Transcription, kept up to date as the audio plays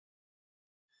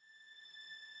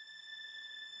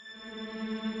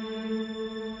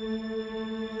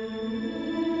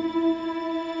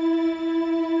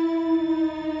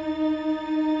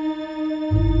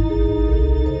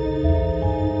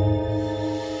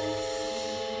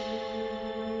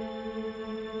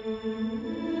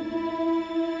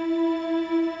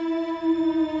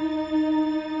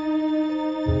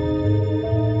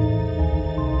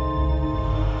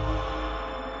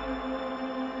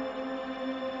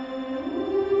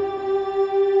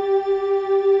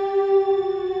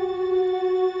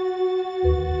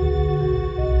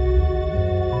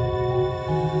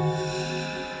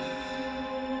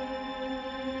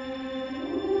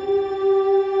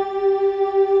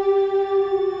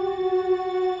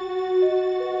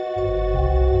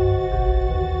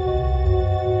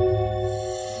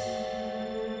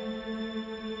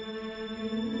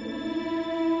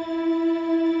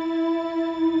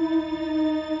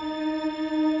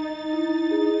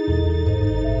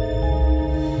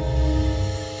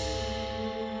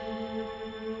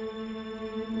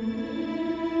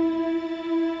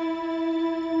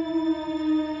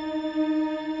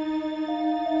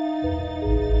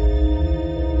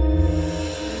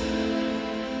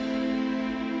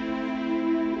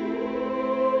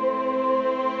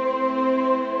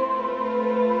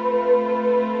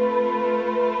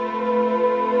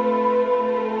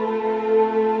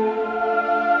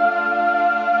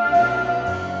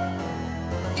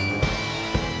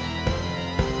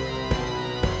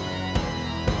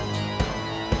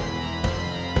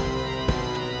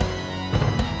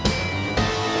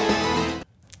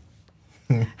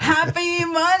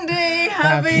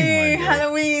Happy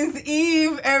Halloween's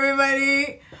Eve,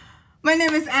 everybody. My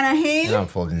name is Anna Hayes. And I'm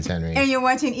Fuljens Henry. And you're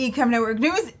watching Ecamm Network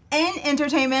News and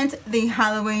Entertainment, the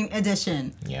Halloween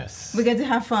edition. Yes. We get to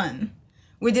have fun.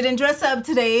 We didn't dress up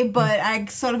today, but I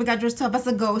sort of got dressed up as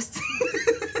a ghost.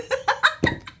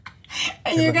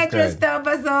 And you got dressed up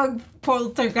as a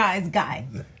poltergeist guy.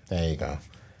 There you go.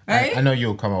 Right? I know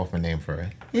you'll come up with a name for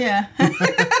it. Yeah.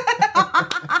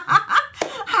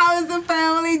 How's the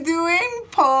family doing,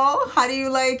 Paul? How do you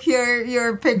like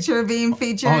your picture being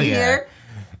featured here?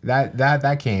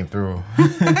 That came through.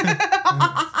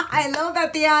 I love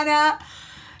that, Diana.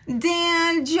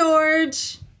 Dan,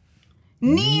 George,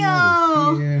 Neo.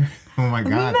 Oh my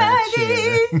God, Maggie. that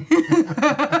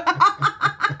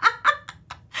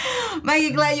chair.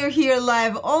 Maggie, glad you're here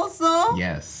live also.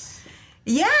 Yes.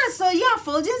 Yeah, so yeah,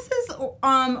 Fuljens'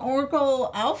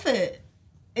 Oracle outfit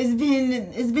has been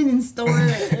in store.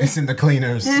 It's in the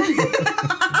cleaners.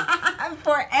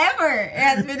 Forever. It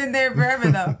has been in there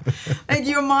forever though. Like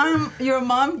your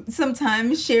mom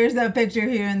sometimes shares that picture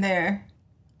here and there.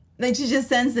 Like she just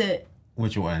sends it.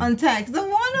 Which one? On text. The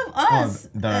one of us.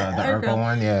 Oh, the Urkel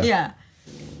one, yeah. Yeah.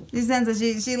 She sends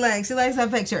it. She likes that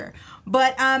picture.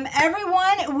 But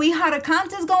everyone, we had a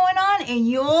contest going on and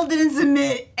you all didn't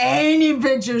submit any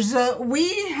pictures. So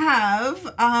we have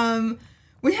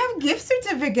gift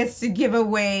certificates to give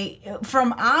away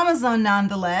from Amazon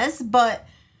nonetheless, but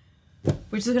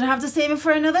we're just gonna have to save it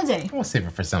for another day. We'll save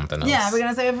it for something else. Yeah, we're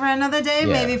gonna save it for another day,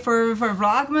 maybe for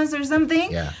Vlogmas or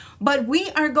something. Yeah. But we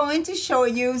are going to show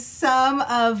you some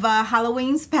of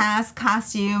Halloween's past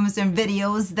costumes and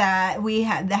videos that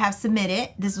that have submitted.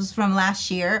 This was from last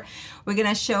year. We're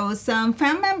gonna show some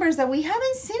fam members that we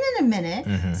haven't seen in a minute.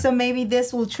 Mm-hmm. So maybe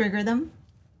this will trigger them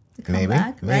to come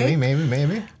back, right?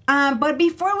 Maybe. But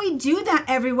before we do that,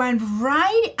 everyone,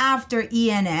 right after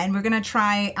ENN, we're gonna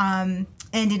try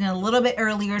ending a little bit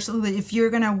earlier, so that if you're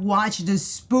gonna watch the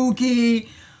spooky,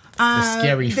 the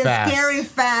scary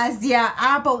fast,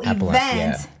 Apple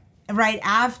event right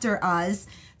after us,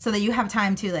 so that you have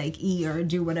time to like eat or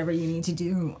do whatever you need to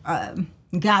do,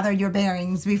 gather your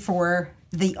bearings before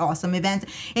the awesome event.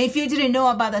 And if you didn't know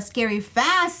about the Scary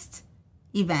Fast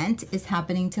event, is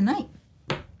happening tonight.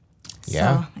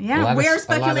 Yeah. So, yeah, we're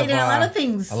speculating a lot of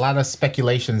things. A lot of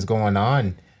speculations going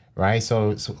on, right?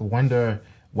 So wonder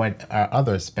what are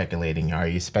others speculating? Are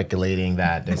you speculating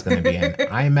that there's going to be an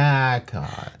iMac?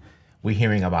 We're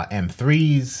hearing about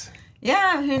M3s.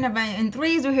 Yeah, we're hearing about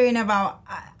M3s. We're hearing about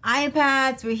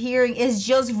iPads. We're hearing, it's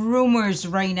just rumors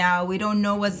right now. We don't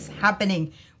know what's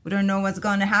happening. We don't know what's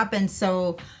going to happen.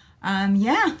 So,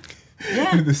 yeah.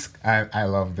 I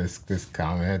love this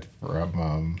comment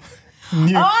from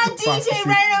DJ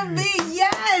Random B.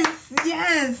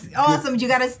 Yes. Awesome. You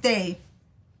got to stay.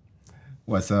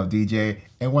 What's up, DJ?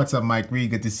 And what's up, Mike Reed?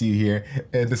 Good to see you here.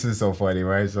 And this is so funny,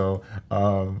 right? So,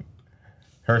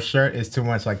 her shirt is too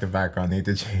much like the background. Need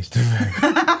to change the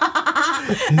background.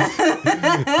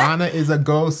 Anna is a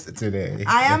ghost today.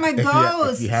 I am a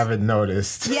ghost. If you haven't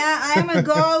noticed. Yeah, I am a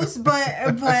ghost, but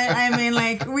I mean,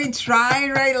 like, we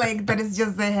tried, right? Like, but it's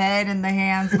just the head and the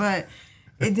hands, but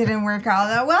it didn't work out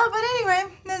that well. But anyway,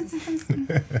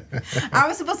 I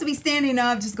was supposed to be standing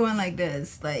up, just going like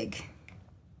this, like.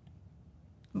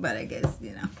 But I guess,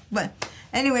 But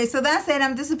anyway, so that's it.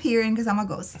 I'm disappearing because I'm a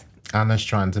ghost. Anna's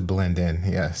trying to blend in,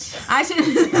 yes. I should.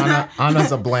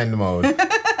 Anna's a blend mode.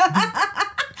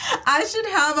 I should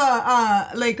have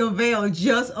a veil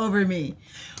just over me.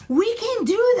 We can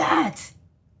do that.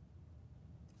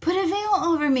 Put a veil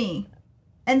over me.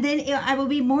 And then I will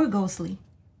be more ghostly.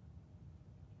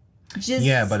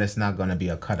 Yeah, but it's not going to be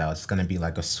a cutout. It's going to be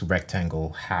like a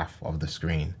rectangle half of the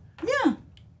screen. Yeah.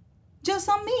 Just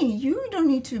on me. You don't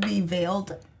need to be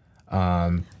veiled.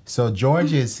 So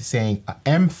George is saying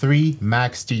M3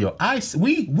 Mac Studio.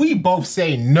 We both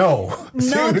say no.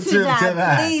 No to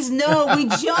that. Please, no. We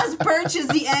just purchased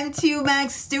the M2 Mac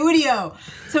Studio.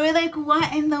 So we're like,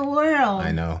 what in the world?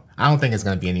 I know. I don't think it's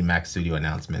going to be any Mac Studio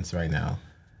announcements right now.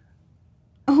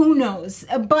 Who knows?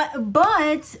 But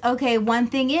okay, one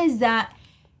thing is that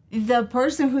the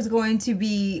person who's going to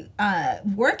be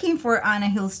working for Anna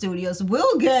Hill Studios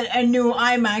will get a new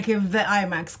iMac if the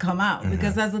iMacs come out,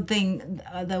 because that's the thing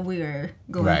that we're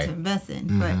going to invest in.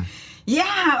 Mm-hmm. But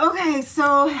yeah, okay,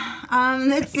 so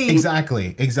let's see.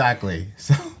 Exactly.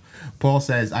 So Paul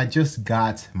says, I just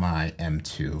got my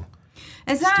M2.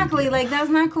 Exactly, Studio. like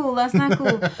that's not cool.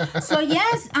 So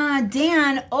yes,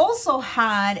 Dan also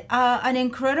had an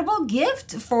incredible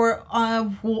gift for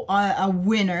a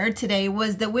winner today.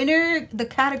 The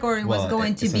category was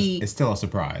going to be. It's still a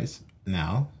surprise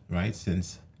now, right?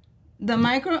 Since the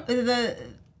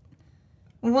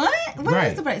What? What Right.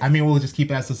 is the price? I mean, we'll just keep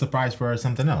it as a surprise for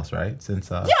something else, right? Since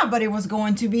Yeah, but it was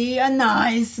going to be a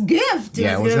nice gift.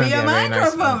 Yeah, It was going to be a very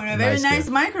microphone, a very nice gift.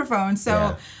 microphone.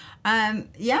 So,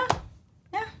 yeah.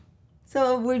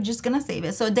 So we're just gonna save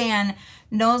it. So Dan,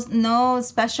 no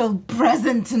special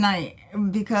present tonight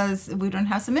because we don't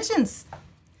have submissions.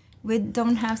 We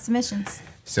don't have submissions.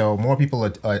 So more people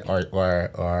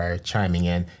are chiming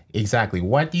in. Exactly.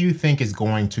 What do you think is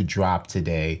going to drop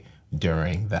today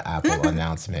during the Apple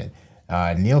announcement?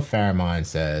 Neil Fairmont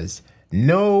says,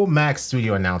 no Mac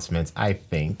Studio announcements, I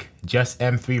think. Just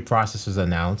M3 processors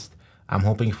announced. I'm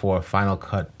hoping for a Final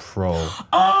Cut Pro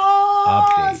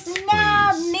updates,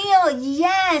 snap, please. Neil.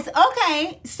 Yes.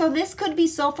 Okay. So this could be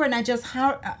software, not just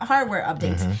hardware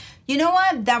updates. You know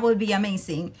what? That would be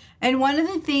amazing. And one of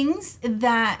the things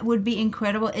that would be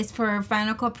incredible is for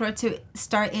Final Cut Pro to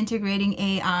start integrating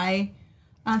AI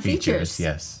features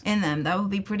yes. in them. That would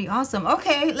be pretty awesome.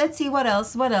 Okay, let's see what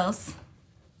else. What else?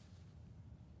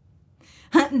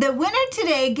 The winner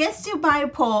today gets to buy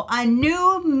Paul a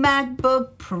new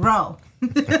MacBook Pro.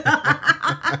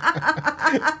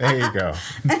 There you go.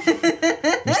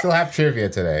 We still have trivia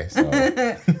today, so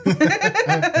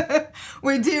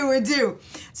we do.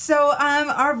 So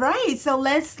all right. So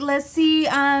let's see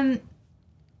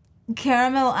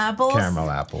caramel apples. Caramel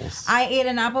apples. I ate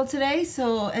an apple today,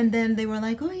 and then they were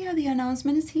like, "Oh yeah, the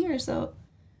announcement is here." So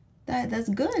that's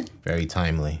good. Very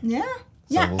timely. Yeah.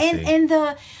 So Yeah, we'll see. and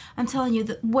I'm telling you,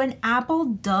 when Apple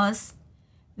does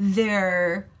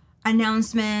their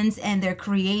announcements and their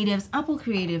creatives, Apple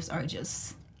creatives are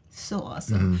just so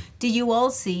awesome. Did you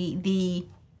all see the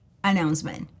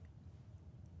announcement?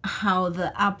 How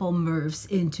the Apple morphs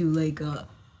into like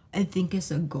I think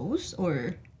it's a ghost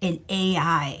or an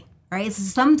AI, right? It's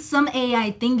some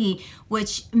AI thingy,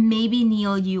 which maybe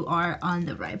Neil, you are on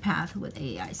the right path with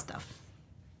AI stuff.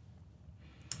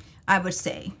 I would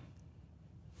say.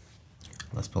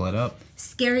 Let's pull it up.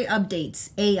 Scary updates,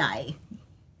 AI,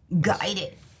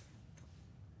 guided.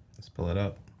 Let's pull it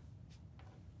up.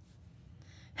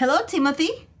 Hello,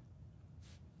 Timothy.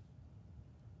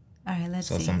 All right, let's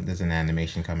So see. there's an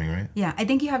animation coming, right? Yeah, I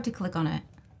think you have to click on it.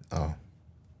 Oh.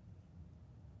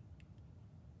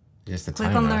 Just the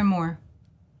Click timer. on learn more.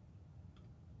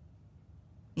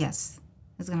 Yes,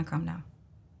 it's gonna come now.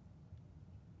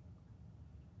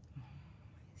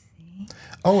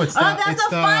 Oh, it's That's the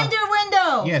Finder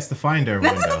window. Yeah, it's the Finder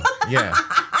window. Yeah.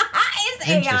 It's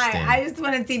AI. Interesting. I just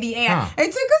want to see the AI. Huh. It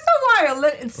took us a while.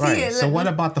 Let's see Right. it. So what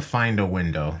about the Finder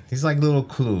window? These like little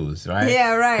clues, right?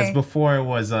 Yeah, right. Because before it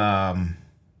was the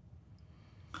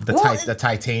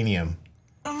titanium.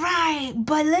 Right,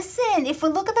 but listen, if we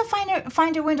look at the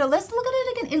Finder window, let's look at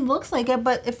it again. It looks like it,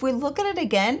 but if we look at it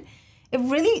again, it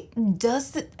really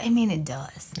does. I mean, it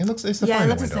does. It's the Yeah, it Finder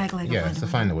looks window. exactly like a yeah, Finder it's the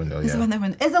window. Finder window. It's Yeah. a Finder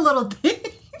window. It's a little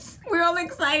things. We're all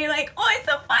excited, like, oh, it's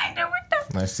a Finder window.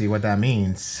 Let's see what that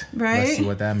means. Right? Let's see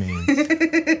what that means.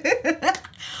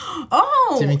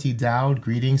 Oh, Timothy Dowd,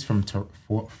 greetings from Tunnel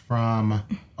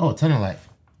Life.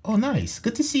 Oh, nice.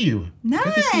 Good to see you. nice.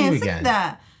 Good to see you Look again. at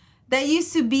that. That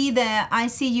used to be the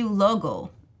ICU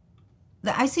logo.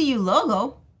 The ICU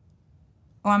logo?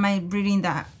 Or am I reading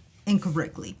that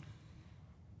incorrectly?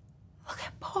 Look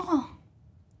at Paul.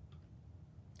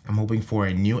 I'm hoping for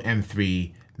a new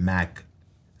M3 Mac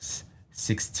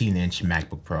 16-inch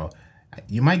MacBook Pro.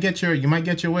 You might get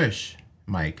your wish,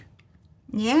 Mike.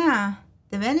 Yeah.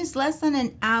 The event is less than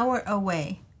an hour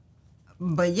away.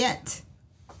 But yet.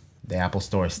 The Apple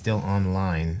Store is still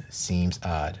online. Seems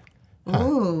odd. Huh.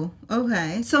 Ooh,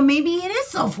 okay. So maybe it is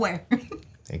software.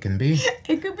 It can be.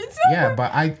 It could be software. Yeah,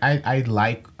 but I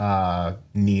like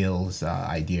Neil's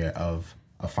idea of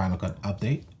a Final Cut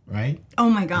update, right? Oh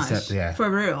my gosh. Yeah.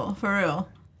 For real.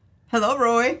 Hello,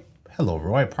 Roy. Hello,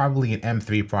 Roy. Probably an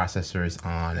M3 processors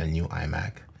on a new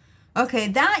iMac. Okay,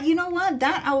 that, you know what?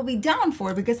 That I will be down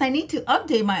for because I need to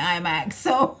update my iMac.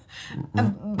 So,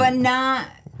 but not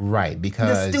Right,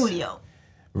 because the studio.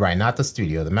 Right, not the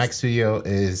studio. The Mac Studio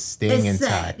is staying It's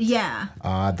intact. set. Yeah.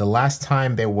 The last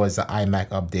time there was an iMac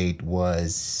update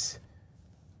was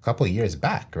a couple of years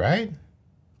back, right?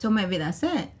 So maybe that's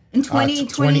it. In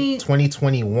 2020.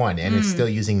 2021, and it's still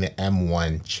using the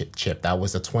M1 chip. That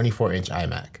was a 24-inch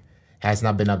iMac. Has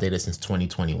not been updated since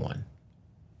 2021.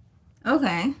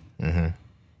 Okay. Mm-hmm.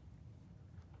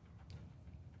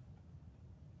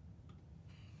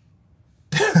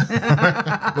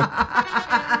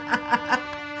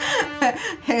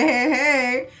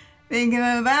 Hey. Thinking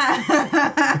of that.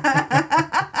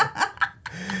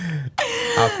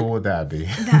 How cool would that be?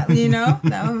 That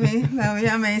would be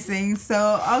amazing.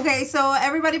 So okay, so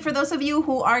everybody, for those of you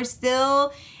who are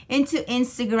still into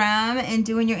Instagram and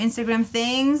doing your Instagram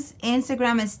things,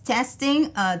 Instagram is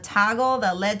testing a toggle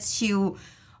that lets you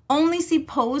only see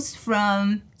posts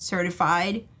from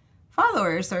certified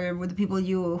followers, or with the people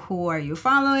who are you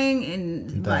following,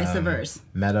 and vice versa.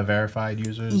 Meta verified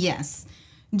users. Yes,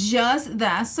 just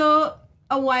that. So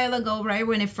a while ago, right,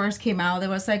 when it first came out, it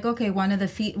was like, okay, one of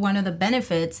the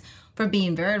benefits for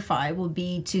being verified will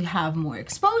be to have more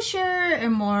exposure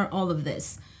and more all of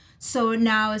this. So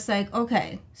now it's like,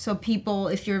 okay, so people,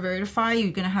 if you're verified,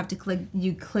 you're gonna have to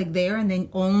click there, and then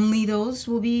only those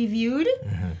will be viewed.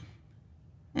 Mm-hmm.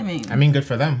 I mean, good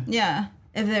for them. Yeah.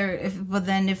 But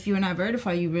then if you're not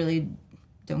verified, you really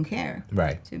don't care.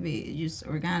 Right. To be just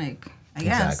organic, I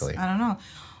guess. Exactly. I don't know.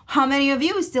 How many of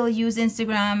you still use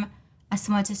Instagram as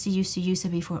much as you used to use it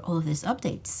before all of these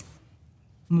updates?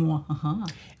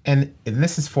 And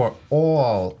this is for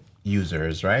all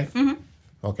users, right? Mm-hmm.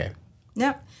 Okay.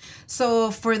 Yep.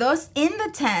 So for those in the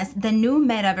test, the new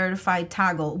Meta Verified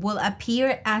toggle will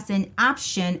appear as an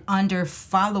option under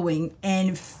Following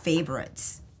and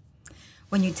Favorites.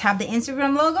 When you tap the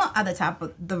Instagram logo at the top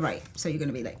of the right. So you're going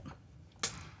to be like,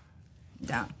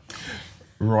 down.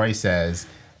 Roy says,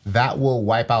 that will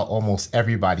wipe out almost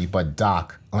everybody but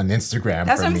Doc on Instagram.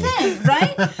 That's for what I'm me. saying,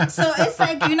 right? So it's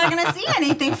like, you're not going to see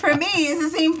anything for me. It's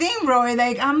the same thing, Roy.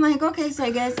 Like, I'm like, okay, so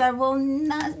I guess I will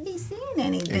not be seeing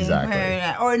anything. Exactly.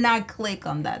 Or not click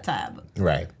on that tab.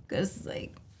 Right. Because,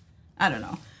 like, I don't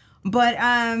know. But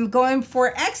going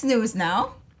for X News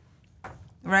now.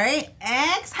 Right?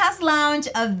 X has launched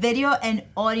a video and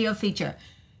audio feature.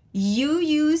 You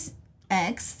use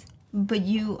X, but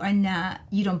you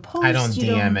don't post. I don't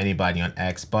DM anybody on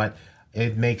X, but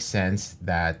it makes sense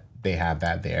that they have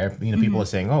that there. You know, people are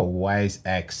saying, oh, why is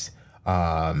X,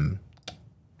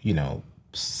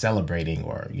 celebrating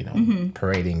or,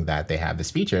 parading that they have this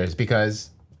feature? It's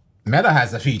because Meta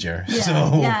has a feature.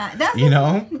 Yeah, so, that's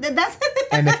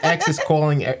and if X is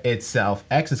calling itself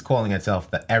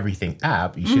the everything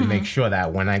app, you should make sure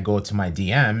that when I go to my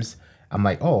DMs, I'm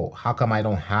like, oh, how come I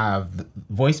don't have the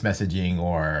voice messaging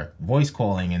or voice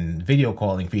calling and video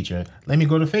calling feature? Let me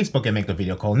go to Facebook and make a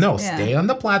video call. No, stay on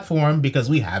the platform because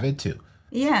we have it too.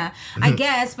 Yeah, I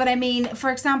guess. But I mean,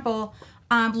 for example,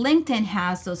 LinkedIn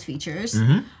has those features.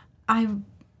 I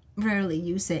rarely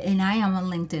use it, and I am on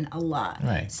LinkedIn a lot.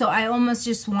 Right. So I almost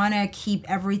just want to keep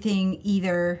everything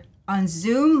either on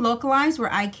Zoom localized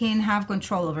where I can have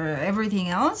control over everything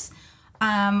else,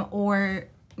 or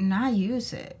not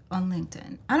use it on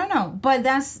LinkedIn. I don't know, but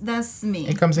that's me.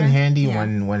 It comes in handy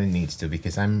when it needs to,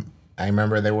 because I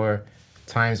remember there were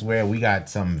times where we got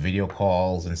some video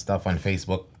calls and stuff on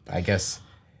Facebook. I guess,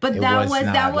 but that was like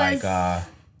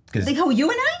who, you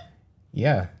and I?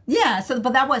 Yeah. Yeah. So,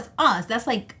 but that was us. That's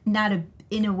like not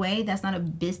in a way, that's not a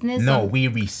business. No, we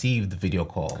received video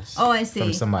calls. Oh, I see.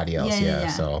 From somebody else. Yeah.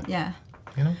 So. Yeah.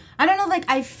 You know. I don't know. Like,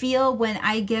 I feel when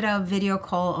I get a video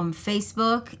call on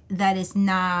Facebook, that is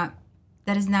not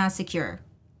secure.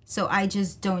 So I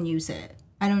just don't use it.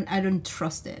 I don't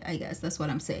trust it. I guess that's what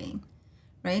I'm saying,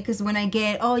 right? Because when I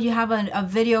get, oh, you have a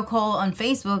video call on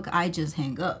Facebook, I just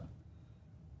hang up.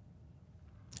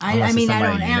 I mean, I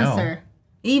don't answer.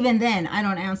 Even then, I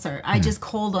don't answer. I just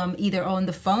call them either on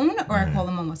the phone or I call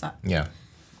them on WhatsApp. Yeah.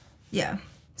 Yeah.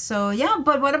 So, yeah.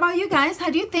 But what about you guys? How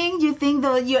do you think? You think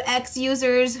your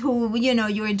ex-users who,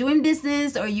 you are doing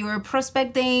business or you are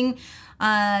prospecting,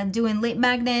 doing lead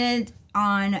magnet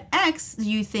on X, do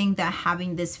you think that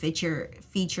having this feature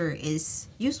is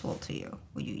useful to you?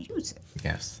 Will you use it?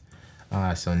 Yes.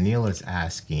 So Neil is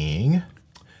asking,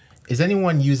 is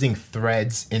anyone using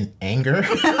Threads in anger?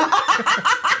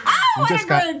 What a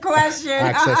great question.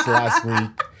 Access last week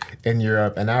in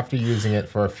Europe, and after using it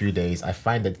for a few days, I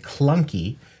find it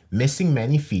clunky, missing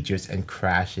many features, and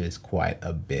crashes quite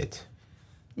a bit.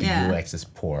 The UX is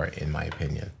poor, in my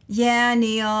opinion. Yeah,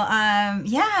 Neil.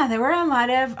 There were a lot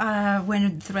of,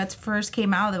 when Threads first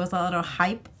came out, there was a lot of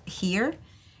hype here,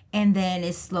 and then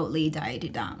it slowly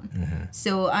died down.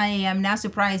 So I am not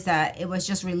surprised that it was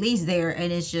just released there,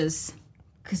 and it's just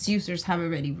because users have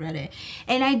already read it.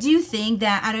 And I do think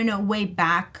that, I don't know, way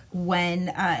back when,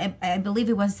 I believe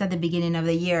it was at the beginning of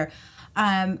the year,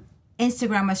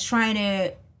 Instagram was trying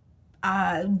to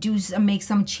make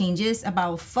some changes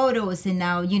about photos, and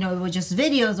now, it was just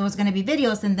videos, it was going to be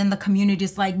videos, and then the community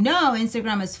is like, no,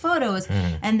 Instagram is photos.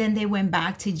 And then they went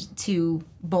back to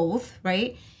both,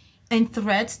 right? And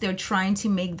Threads, they're trying to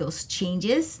make those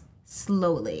changes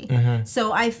slowly.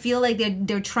 So I feel like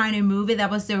they're trying to move it. That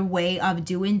was their way of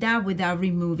doing that without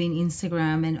removing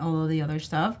Instagram and all of the other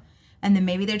stuff. and then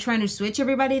maybe they're trying to switch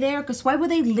everybody there. Because why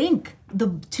would they link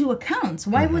the two accounts?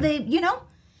 Why would they,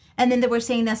 And then they were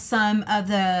saying that some of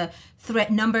the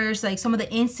threat numbers, like some of the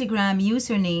Instagram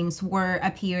usernames, were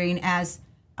appearing as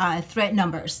threat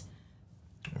numbers.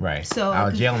 Right. So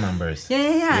our jail numbers.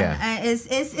 Yeah.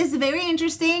 It's very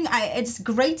interesting. It's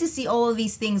great to see all of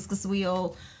these things because we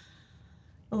all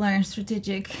learn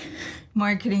strategic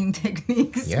marketing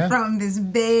techniques from these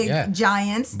big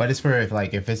giants. But it's for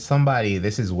if it's somebody,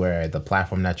 this is where the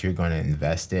platform that you're going to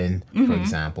invest in, for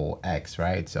example, X,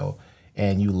 right? So,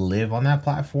 and you live on that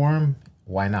platform,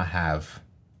 why not have,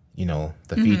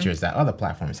 the features that other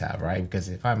platforms have, right? Because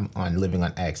if I'm living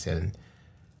on X and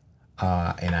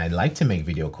I'd like to make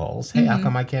video calls. Hey, how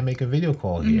come I can't make a video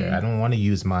call here? I don't want to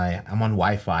use I'm on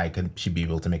Wi-Fi. Should be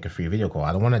able to make a free video call.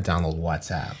 I don't want to download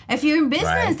WhatsApp. If you're in business,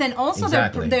 right? then also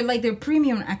they're like their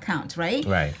premium account, right?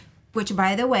 Right. Which,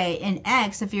 by the way, in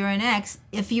X, if you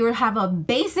have a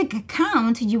basic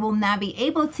account, you will not be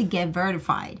able to get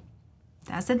verified.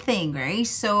 That's the thing, right?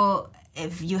 So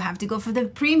if you have to go for the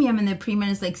premium, and the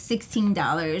premium is like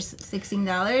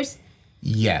 $16.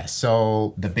 Yeah,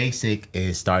 so the basic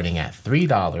is starting at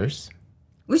 $3.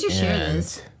 We should share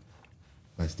this.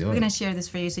 Let's do it. We're going to share this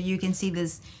for you so you can see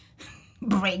this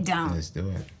breakdown. Let's do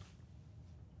it.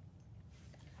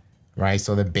 Right,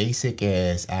 so the basic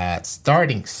is at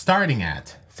starting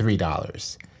at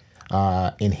 $3.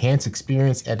 Enhance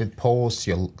experience, edit posts,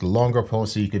 your longer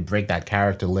posts so you could break that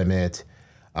character limit,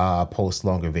 post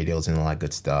longer videos and all that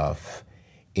good stuff.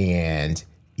 And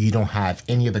you don't have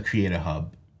any of the Creator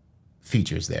Hub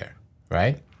features there,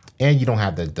 right? And you don't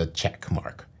have the check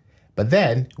mark. But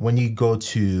then when you go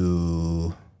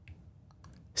to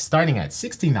starting at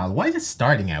 $16, why is it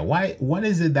starting at? What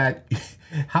is it that,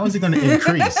 how is it going to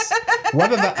increase?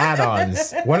 What are the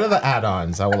add-ons? What are the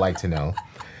add-ons? I would like to know.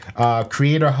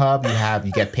 Creator Hub,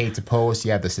 you get paid to post,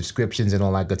 you have the subscriptions and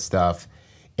all that good stuff.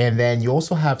 And then you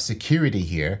also have security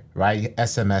here, right?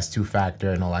 SMS 2-factor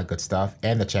and all that good stuff,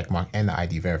 and the check mark and the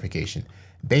ID verification.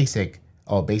 Basic,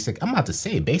 I'm about to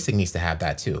say, Basic needs to have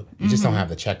that too. You just don't have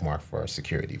the check mark for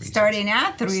security reasons. Starting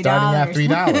at $3. Starting at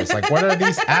 $3. Like, what are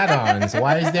these add-ons?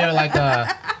 Why is there like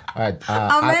a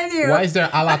menu? Why is there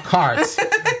a la carte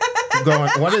going?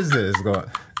 What is this going?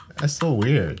 That's so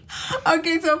weird.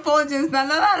 Okay, so Fuljens, not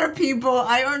a lot of people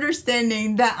are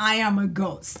understanding that I am a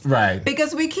ghost. Right.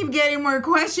 Because we keep getting more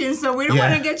questions, so we don't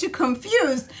want to get you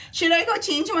confused. Should I go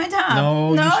change my tab?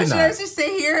 No, you should not. I just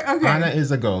stay here? Okay. Anna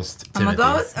is a ghost. I'm a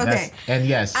ghost? Okay. And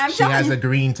yes, she has a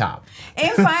green top.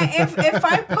 If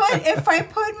I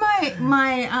put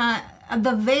my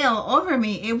the veil over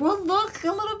me, it will look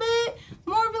a little bit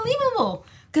more believable.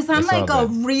 Because I'm like a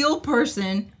real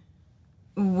person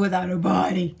without a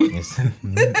body. Yes.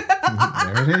 There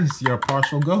it is. You're a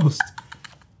partial ghost.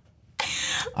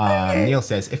 Neil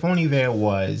says, if only there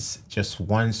was just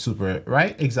one super,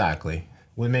 right? Exactly.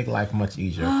 Would make life much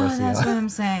easier. That's what I'm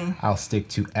saying. I'll stick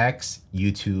to X,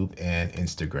 YouTube, and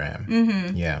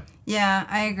Instagram. Yeah. Yeah,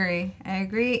 I agree.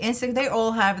 They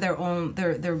all have their own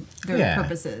their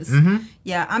purposes.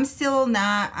 Yeah, I'm still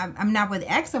not. I'm not with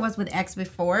X. I was with X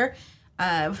before.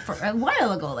 For a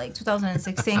while ago, like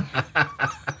 2016. Tell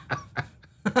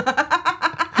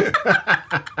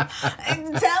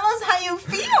us how you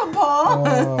feel, Paul.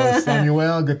 Oh,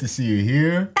 Samuel, good to see you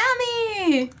here.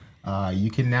 Amy.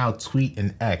 You can now tweet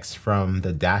an X from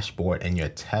the dashboard in your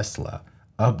Tesla.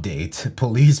 Update: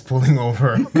 police pulling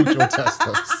over mutual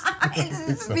Teslas.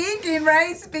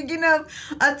 Speaking of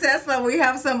a Tesla, we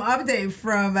have some update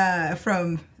from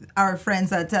our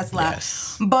friends at Tesla.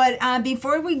 Yes. But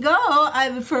before we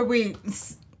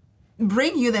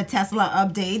bring you the Tesla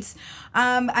updates,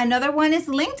 another one is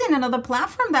LinkedIn, another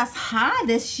platform that's hot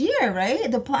this year, right?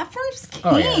 The platforms came.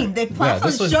 Oh, yeah. The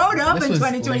platform showed up in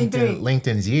 2023.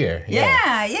 LinkedIn's year.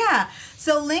 Yeah.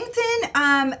 So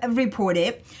LinkedIn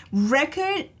reported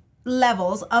record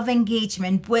levels of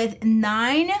engagement with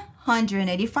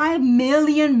 985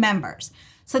 million members.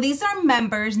 So these are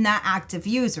members, not active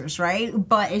users, right?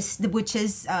 But which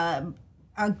is a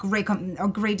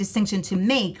great distinction to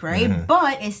make, right?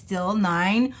 But it's still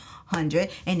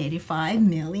 985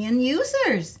 million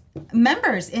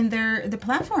members in the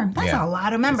platform. That's a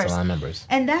lot of members. That's a lot of members.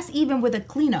 And that's even with a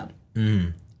cleanup.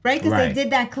 Right? Because they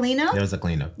did that cleanup. There was a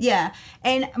cleanup. Yeah.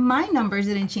 And my numbers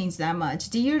didn't change that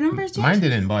much. Do your numbers change? Mine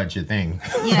didn't budge a thing.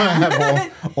 Yeah. I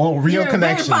have all real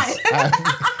connections.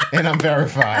 And I'm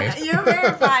verified. You're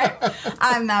verified.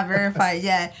 I'm not verified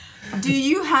yet.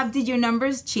 Did your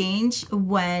numbers change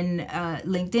when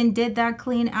LinkedIn did that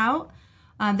clean out?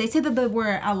 They said that there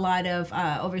were a lot of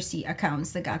overseas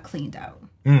accounts that got cleaned out.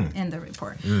 in the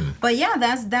report. But yeah,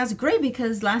 that's great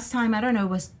because last time, I don't know, it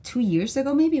was 2 years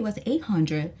ago, maybe it was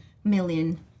 800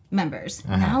 million members.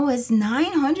 Now it's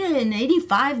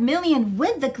 985 million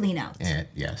with the clean out. And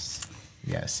yes.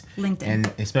 LinkedIn.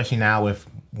 And especially now with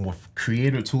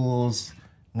creator tools,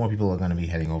 more people are going to be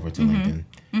heading over to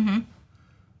LinkedIn.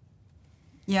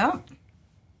 Yep.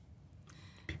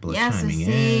 People are chiming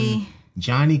in.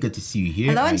 Johnny, good to see you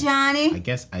here. Hello, Johnny. I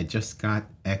guess I just got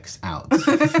X out.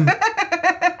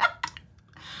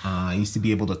 I used to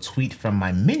be able to tweet from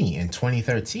my Mini in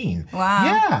 2013.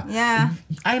 Wow. Yeah.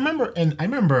 I remember.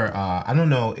 I don't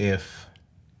know if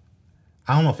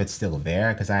it's still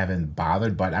there because I haven't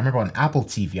bothered, but I remember on Apple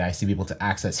TV, I used to be able to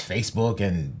access Facebook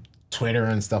and Twitter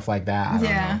and stuff like that.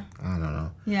 I don't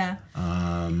know. Yeah.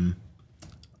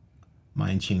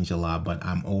 Mine changed a lot, but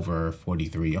I'm over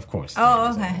 43, of course.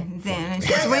 Oh, okay. Then it's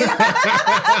just wait.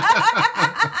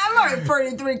 I'm already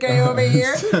 43K over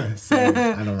here. So I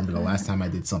don't remember the last time I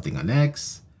did something on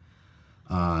X.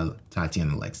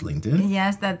 Tatiana likes LinkedIn.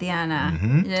 Yes, Tatiana.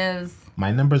 Yes.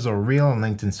 My numbers are real on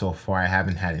LinkedIn so far. I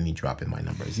haven't had any drop in my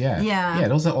numbers. Yeah,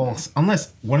 those are all,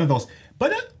 unless one of those.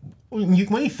 But when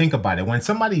you think about it, when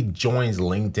somebody joins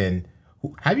LinkedIn,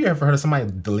 have you ever heard of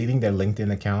somebody deleting their LinkedIn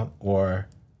account or...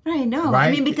 Right, no. Right?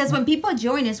 I mean, because when people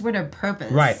join, it's with a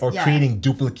purpose. Right, or creating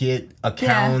duplicate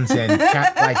accounts and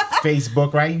like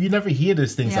Facebook, right? You never hear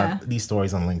these things, these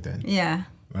stories on LinkedIn. Yeah.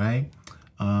 Right?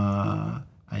 I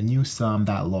knew some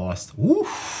that lost.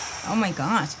 Oof. Oh my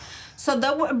gosh. So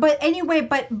but anyway,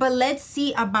 but let's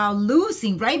see about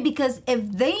losing, right? Because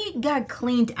if they got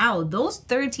cleaned out, those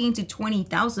 13 to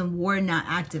 20,000 were not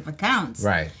active accounts.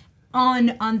 Right.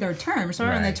 On their terms, or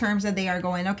on the terms that they are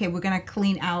going, okay, we're gonna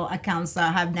clean out accounts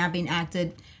that have not been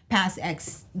active past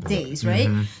X days, right?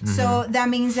 So that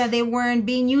means that they weren't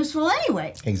being useful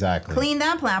anyway. Exactly. Clean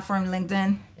that platform,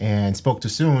 LinkedIn. And spoke too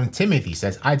soon. Timothy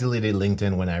says, I deleted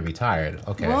LinkedIn when I retired.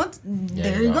 Okay. Well,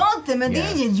 there you go, Timothy.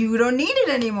 Yeah. You don't need it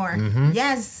anymore.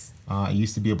 Yes. I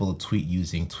used to be able to tweet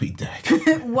using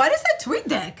TweetDeck. What is a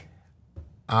TweetDeck?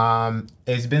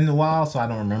 It's been a while, so I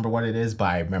don't remember what it is, but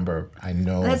I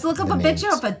know. Let's look up a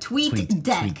picture of a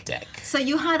TweetDeck. So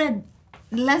you had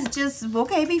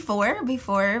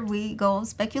before we go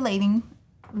speculating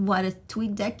what a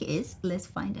TweetDeck is, let's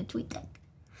find a TweetDeck.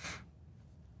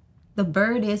 The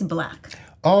bird is black.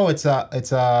 Oh, it's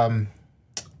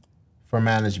for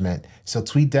management. So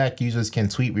TweetDeck users can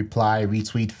tweet, reply,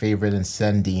 retweet, favorite, and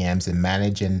send DMs and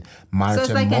manage and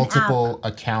monitor multiple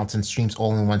accounts and streams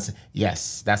all in one.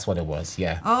 Yes, that's what it was.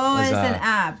 Yeah. Oh, it's an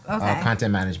app. Okay.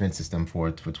 Content management system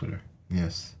for Twitter.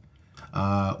 Yes.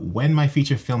 When my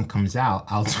feature film comes out,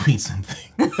 I'll tweet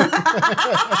something. All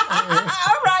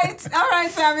right,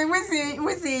 Sammy. We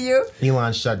see you.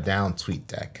 Elon shut down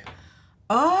TweetDeck.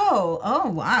 Oh,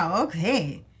 wow.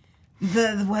 Okay.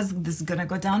 This is gonna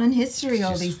go down in history.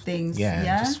 All these things.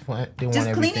 Yeah. Just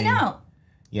clean it out.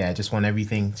 Yeah, just want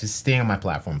everything. Just stay on my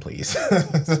platform, please.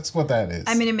 That's what that is.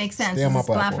 I mean, it makes sense. Stay on my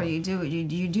platform. You do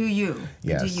you.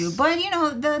 Yes. Do you. But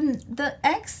the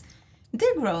X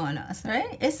did grow on us,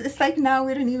 right? It's like now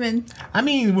we don't even... I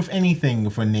mean, with anything,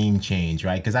 for name change,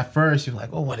 right? Because at first you're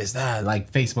like, oh, what is that?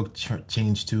 Like Facebook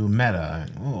changed to Meta.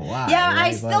 Oh, wow. Yeah, right?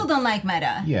 I still don't like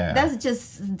Meta. Yeah. That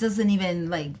just doesn't even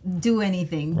like do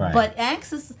anything. Right. But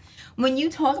X is... When you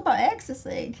talk about X, it's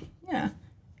like, yeah.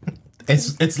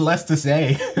 It's less to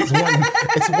say.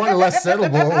 It's one less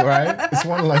syllable, right? It's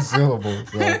one less syllable.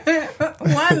 So.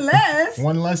 One less?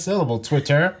 One less syllable.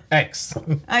 Twitter X.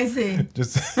 I see.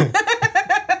 Just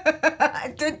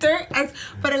Twitter X.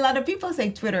 But a lot of people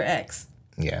say Twitter X.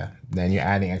 Yeah. Then you're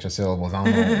adding extra syllables. I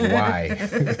don't know why.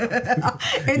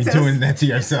 You're doing that to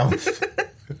yourself.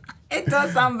 It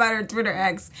does sound better, Twitter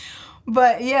X.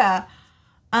 But yeah.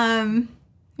 Here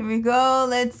we go.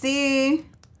 Let's see.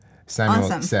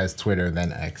 Samuel says Twitter,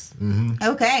 then X.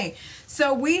 Okay,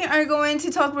 so we are going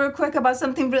to talk real quick about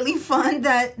something really fun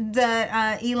that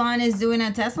Elon is doing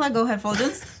at Tesla. Go ahead,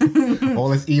 Fuljens. All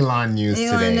this Elon news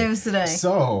today.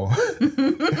 So,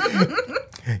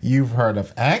 you've heard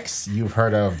of X. You've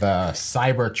heard of the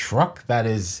cyber truck that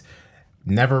is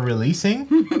never releasing.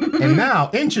 And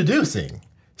now, introducing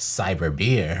cyber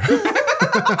beer.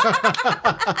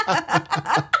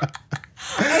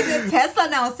 Tesla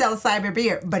now sells cyber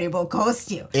beer, but it will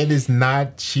cost you. It is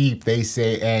not cheap, they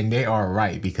say, and they are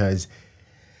right, because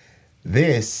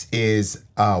this is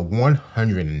a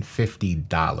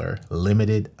 $150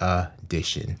 limited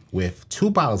edition with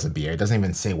 2 bottles of beer. It doesn't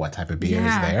even say what type of beer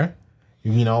is there.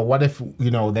 You know, what if,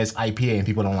 you know, there's IPA and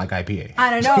people don't like IPA?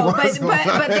 I don't know,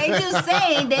 but they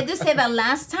do say that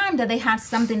last time that they had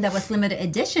something that was limited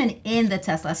edition in the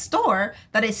Tesla store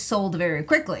that is sold very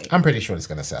quickly. I'm pretty sure it's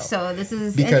gonna sell. So this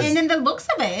is, and then the looks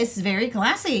of it is very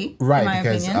classy, right? In my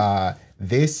opinion.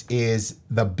 This is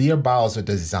the beer bottles are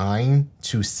designed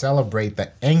to celebrate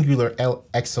the angular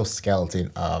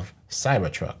exoskeleton of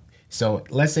Cybertruck. So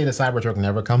let's say the Cybertruck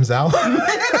never comes out.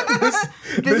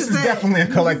 this is definitely a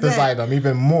collector's item,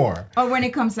 even more. Or when it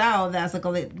comes out, that's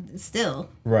still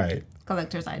right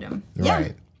collector's item. Right.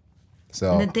 Yeah.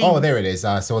 So, there it is.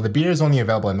 So the beer is only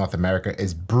available in North America.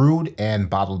 It's brewed and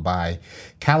bottled by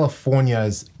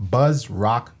California's Buzz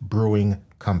Rock Brewing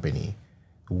Company,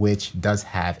 which does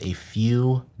have a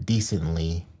few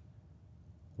decently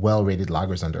well-rated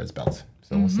lagers under its belt.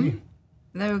 So we'll see.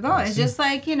 There we go. It's just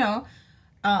like, you know,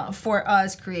 for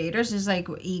us creators, it's like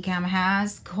Ecamm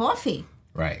has coffee.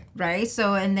 Right.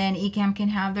 So, and then Ecamm can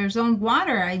have their own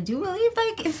water. I do believe,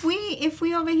 like, if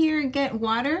we over here get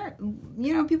water,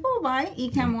 you know, people will buy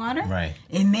Ecamm water. Right.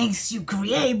 It makes you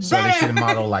create better. So they should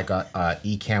model like a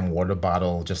Ecamm water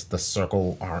bottle, just the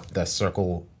circle,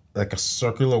 like a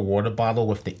circular water bottle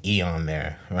with the E on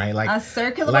there, right? Like a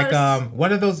circular. Like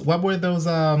what are those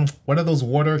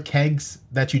water kegs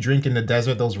that you drink in the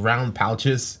desert? Those round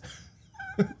pouches.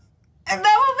 And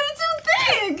that would be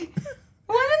too thick.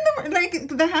 What in the like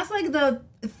that has like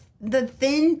the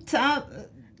thin top?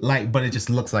 Like, but it just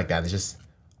looks like that. It's just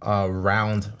a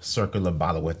round circular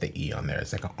bottle with the E on there.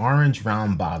 It's like an orange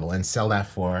round bottle, and sell that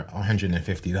for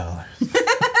 $150.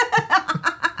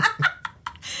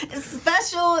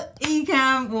 Special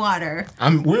Ecamm water.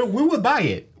 We would buy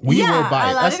it. We will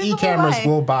buy it. Us Ecammers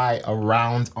will buy a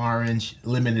round orange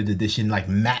limited edition, like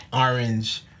matte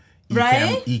orange.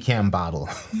 Ecamm bottle.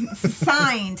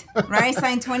 Signed, right?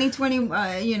 Signed 2020,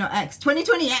 X.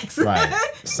 2020X. Right.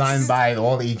 Signed by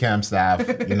all the Ecamm staff,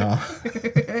 you know.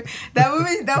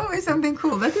 that would be something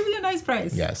cool. That could be a nice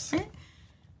price. Yes.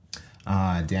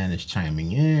 Dan is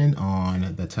chiming in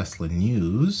on the Tesla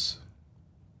news.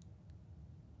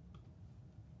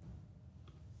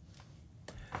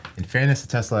 In fairness to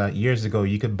Tesla, years ago,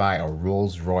 you could buy a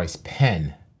Rolls-Royce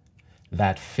pen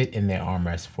that fit in their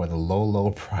armrest for the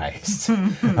low price of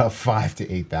 $5,000 to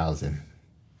 $8,000.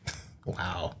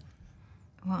 Wow.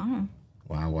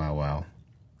 Wow.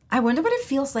 I wonder what it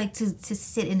feels like to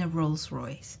sit in a Rolls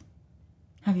Royce.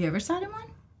 Have you ever sat in one?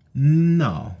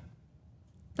 No.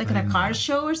 Like at a car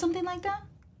show or something like that?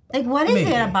 Like, what is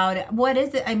it about it? What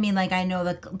is it? I mean, like, I know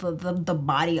the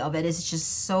body of it is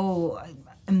just so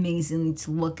amazing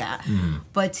to look at.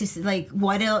 But to like,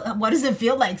 what does it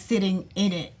feel like sitting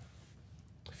in it?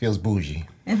 Feels bougie.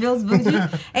 It feels bougie.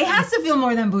 It has to feel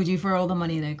more than bougie for all the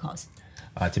money that it costs.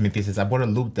 Timothy says, I bought a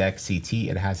Loop Deck CT.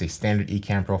 It has a standard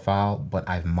Ecamm profile, but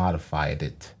I've modified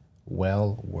it.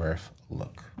 Well worth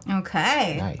look.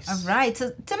 Okay. Nice. All right.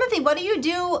 So Timothy, what do you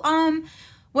do?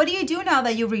 What do you do now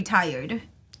that you retired?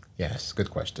 Yes,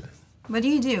 good question. What do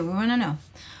you do? We want to know.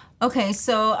 Okay,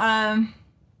 so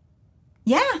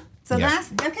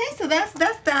that's okay. So that's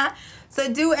that.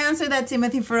 So do answer that,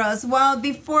 Timothy, for us. Well,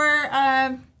 before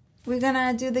we're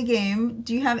gonna do the game,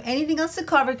 do you have anything else to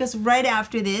cover? Because right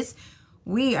after this,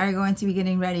 we are going to be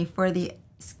getting ready for the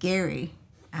scary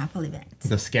Apple event.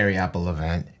 The scary Apple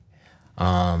event.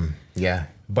 Yeah.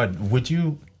 But would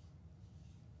you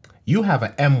have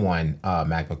an M1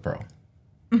 MacBook Pro?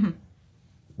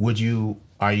 Mm-hmm.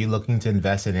 Are you looking to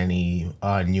invest in any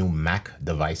new Mac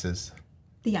devices?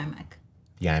 The iMac.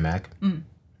 The iMac?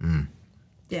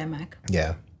 The iMac.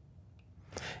 Yeah.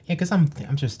 Yeah, because I'm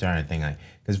just starting to think,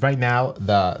 because right now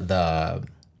the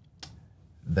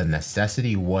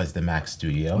necessity was the Mac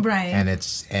Studio, right?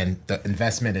 And the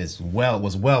investment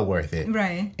was well worth it,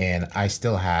 right? And I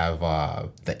still have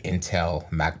the Intel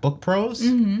MacBook Pros,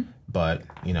 but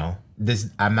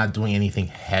I'm not doing anything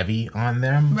heavy on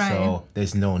them, right. So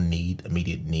there's no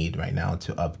immediate need right now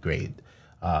to upgrade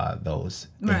those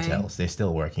Intels. They're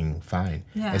still working fine,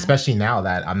 especially now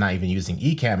that I'm not even using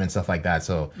Ecamm and stuff like that,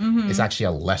 so it's actually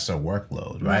a lesser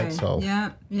workload, right? So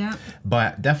yeah,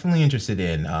 but definitely interested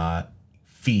in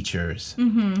features,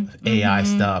 AI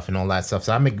stuff and all that stuff,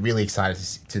 so I'm really excited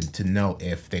to know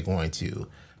if they're going to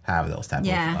have those type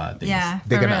of things.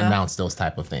 They're going to announce those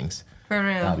type of things. For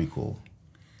real. That'll be cool.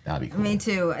 Me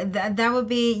too. That would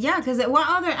be, because what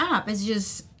other app is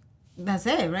just, that's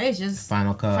it, right? It's just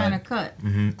Final Cut.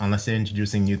 Unless they're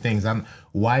introducing new things.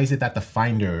 Why is it that the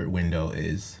Finder window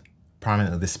is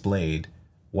prominently displayed?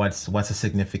 What's the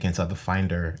significance of the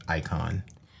Finder icon?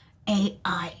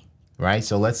 AI. Right,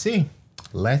 so let's see.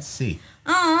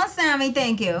 Oh, Sammy,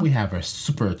 thank you. We have a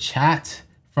super chat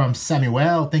from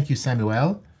Samuel. Thank you,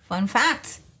 Samuel. Fun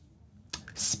fact.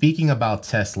 Speaking about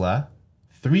Tesla,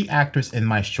 3 actors in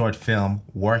my short film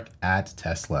work at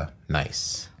Tesla.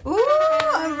 Nice. Ooh,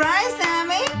 all right,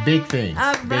 Sammy. Big things.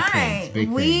 All big right. things. Big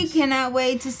We things. cannot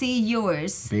wait to see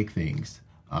yours. Big things.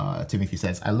 Timothy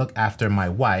says, I look after my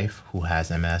wife who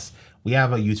has MS. We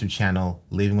have a YouTube channel,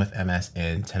 Living with MS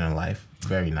in Tenor Life.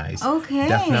 Very nice. Okay.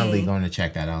 Definitely going to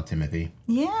check that out, Timothy.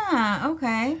 Yeah,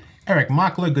 okay. Eric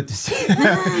Mockler, good to see you.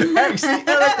 Eric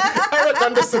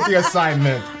understood the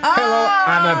assignment. Hello,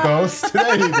 Anna Ghost.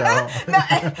 There you go. No,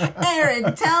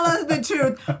 Eric, tell us the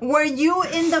truth. Were you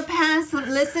in the past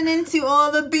listening to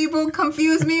all the people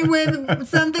confuse me with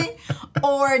something?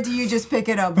 Or do you just pick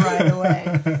it up right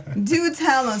away? Do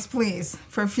tell us, please,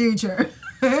 for future.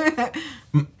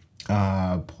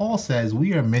 Paul says,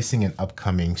 we are missing an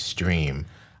upcoming stream.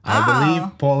 I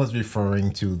believe Paul is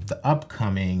referring to the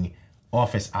upcoming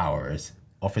office hours.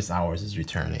 Office hours is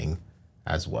returning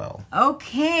as well.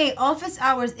 Okay, office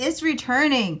hours is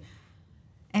returning.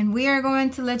 And we are going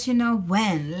to let you know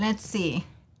when. Let's see.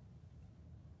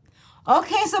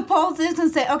 Okay, so Paul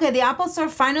Dixon said, okay, the Apple Store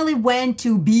finally went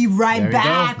to be right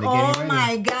back. Oh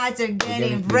my God, they're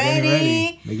getting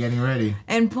ready. They're getting ready.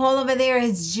 And Paul over there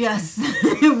is just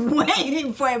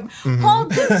waiting for him. Paul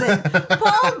Dixon,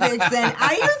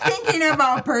 are you thinking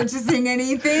about purchasing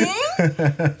anything?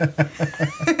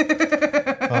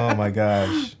 Oh my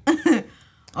gosh.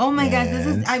 Oh my gosh,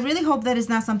 I really hope that it's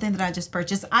not something that I just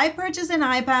purchased. I purchased an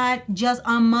iPad just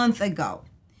a month ago.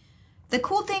 The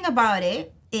cool thing about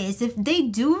it is if they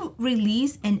do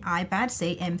release an iPad,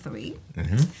 say M3,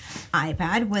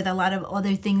 iPad with a lot of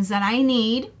other things that I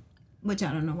need, which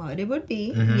I don't know what it would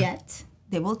be yet.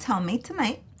 They will tell me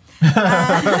tonight.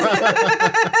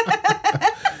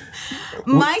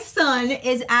 My son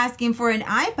is asking for an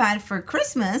iPad for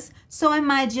Christmas, so I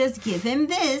might just give him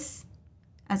this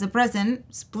as a present,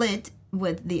 split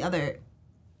with the other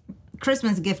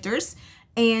Christmas gifters,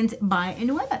 and buy a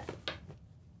new iPad.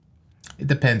 It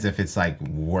depends if it's like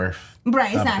worth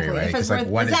right, exactly. Upgrade, right? If it's like,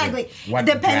 worth exactly,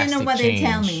 depending on what they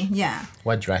tell me, yeah.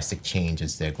 What drastic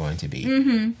changes they're going to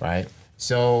be, right?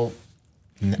 So,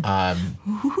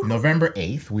 November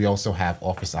 8th, we also have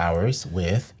office hours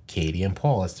with Katie and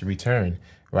Paul as to return,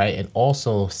 right? And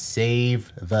also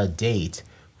save the date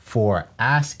for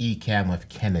Ask Ecamm with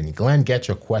Ken and Glenn. Get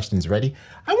your questions ready.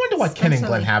 I wonder what Ken and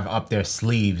Glenn have up their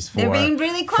sleeves for. They're being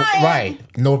really quiet. Right.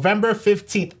 November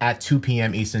 15th at 2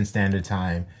 p.m. Eastern Standard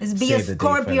Time. It's be a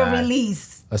Scorpio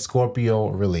release. A Scorpio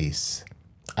release.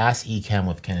 Ask Ecamm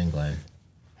with Ken and Glenn.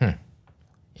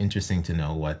 Interesting to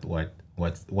know what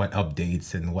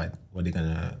updates and what they're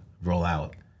gonna roll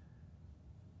out.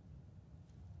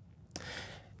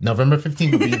 November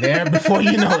 15th will be there before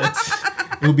you know it.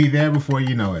 It'll be there before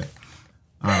you know it.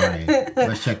 All right,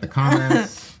 let's check the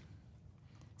comments.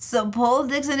 So Paul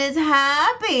Dixon is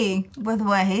happy with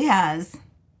what he has.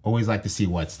 Always like to see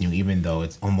what's new, even though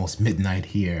it's almost midnight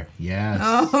here. Yes.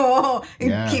 Oh,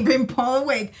 yeah. Keeping Paul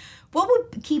awake. What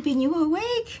would keeping you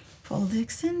awake? Paul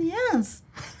Dixon, yes.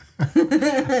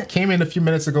 Came in a few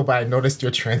minutes ago, but I noticed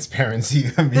your transparency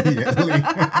immediately.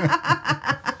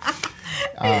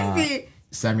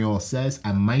 Samuel says,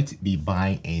 I might be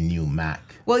buying a new Mac.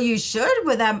 Well, you should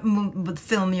with that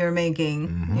film you're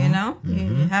making. You know?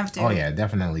 You have to. Oh, yeah,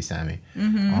 definitely, Sammy.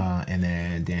 And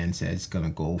then Dan says,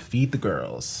 gonna go feed the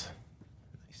girls.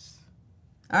 Nice.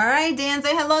 All right, Dan,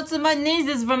 say hello to my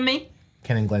nieces from me.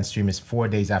 Ken and Glenn stream is 4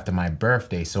 days after my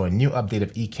birthday, so a new update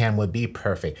of Ecamm would be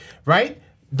perfect. Right?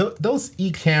 Those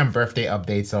Ecamm birthday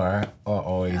updates are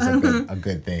always a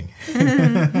good thing.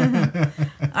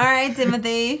 All right,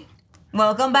 Timothy.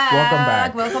 Welcome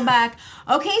back. Welcome back.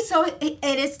 Okay, so it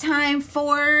is time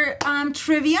for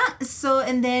trivia.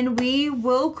 And then we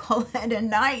will call it a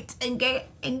night and get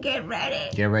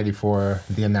ready. Get ready for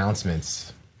the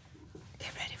announcements.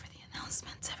 Get ready for the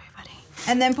announcements, everybody.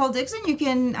 And then Paul Dixon, you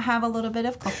can have a little bit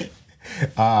of coffee.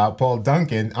 Paul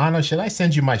Duncan, Anna, should I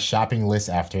send you my shopping list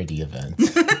after the event?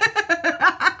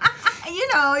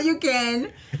 You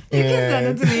can. You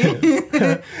can send it to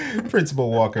me. Principal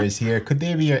Walker is here. Could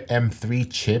there be an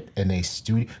M3 chip in a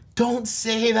studio? Don't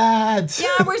say that.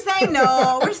 Yeah, we're saying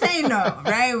no. We're saying no,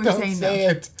 right? We're saying no. Don't say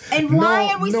it. And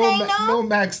why are we saying no? No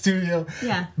Mac Studio.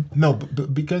 Yeah. No,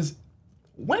 because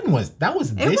when was that?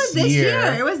 Was this year? It was this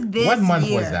year. It was this year. What month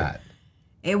was that?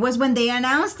 It was when they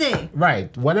announced it.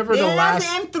 Right. Whatever the last...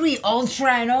 M3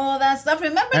 Ultra and all that stuff.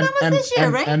 Remember that was this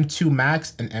year, right? M2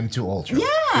 Max and M2 Ultra. Yeah,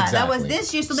 exactly. That was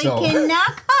this year. So they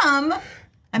cannot come.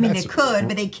 I mean, they could,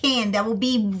 but they can't. That would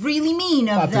be really mean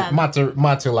of them. Not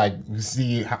to like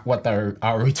see what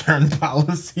our return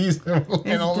policies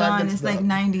and all that. It's like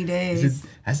 90 days.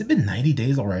 Has it been 90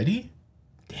 days already?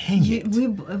 Dang it. We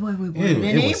bought it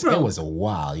in April. It was a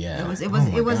while, yeah. It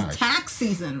was tax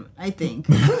season, I think.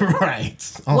 Right.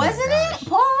 Oh Wasn't it?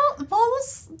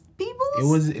 Paul's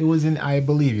Peoples? It was in, I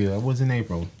believe you, it was in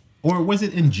April. Or was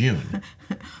it in June?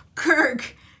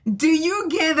 Kirk, do you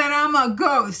get that I'm a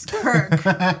ghost, Kirk?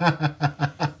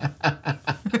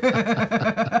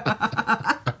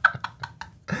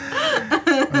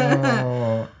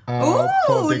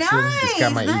 Ooh, nice. Just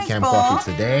got my nice, Ecamm Paul.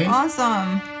 coffee today.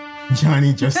 Awesome.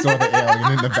 Johnny just saw the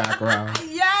alien in the background.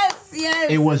 Yes.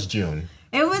 It was June.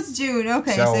 It was June.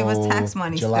 Okay, so it was tax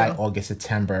money July, still. August,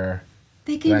 September.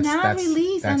 They can now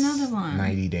release that's another one.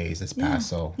 90 days has passed,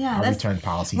 so our that's, return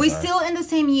policies we're are... still in the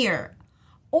same year.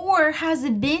 Or has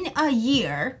it been a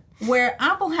year where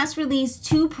Apple has released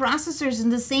 2 processors in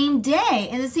the same day,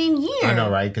 in the same year? I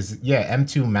know, right? Because,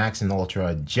 M2 Max and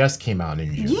Ultra just came out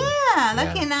in June. Yeah,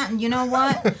 that cannot, you know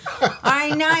what? All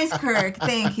right, nice, Kirk.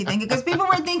 Thank you. Because people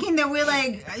were thinking that we're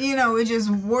like, we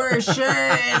just wore a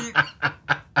shirt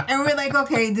and we're like,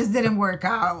 okay, this didn't work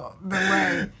out the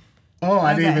way. Oh,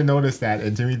 I didn't even notice that.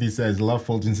 And Timothy says, love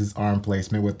Fuljens' arm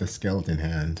placement with the skeleton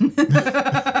hand.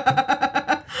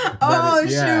 Oh,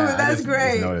 shoot. That's great.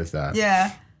 I just noticed that.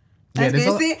 Yeah. That's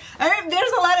good. See,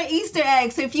 there's a lot of Easter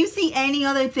eggs. So if you see any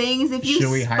other things, if you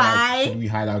should we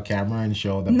hide our camera and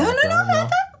show the background? No.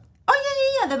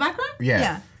 Oh, yeah. The background?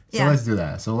 Yeah. So let's do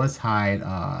that. So let's hide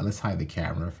the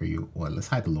camera for you. Well, let's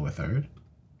hide the lower third.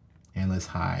 And let's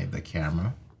hide the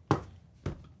camera.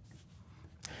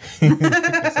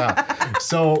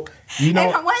 So and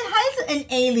why is an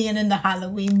alien in the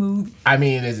Halloween movie? I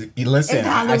mean, listen,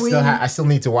 I still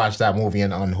need to watch that movie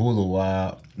on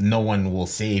Hulu. No One Will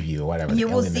Save You, or whatever. You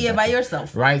will see it by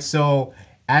yourself, right? So,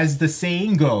 as the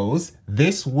saying goes,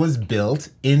 this was built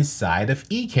inside of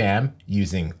Ecamm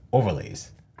using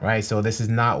overlays, right? So this is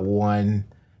not one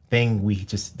thing.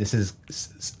 This is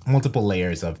multiple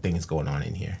layers of things going on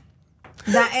in here.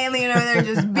 That alien over there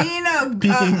just being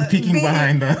peeking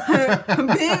behind the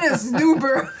being a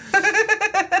snooper.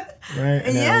 Right,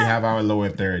 and then we have our lower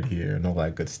third here and all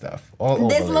that good stuff.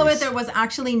 This lower third was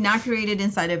actually not created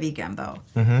inside of Ecamm though.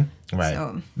 Mm-hmm. Right.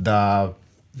 So. The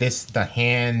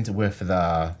hand with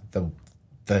the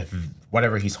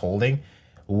whatever he's holding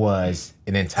was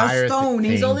an entire stone. thing.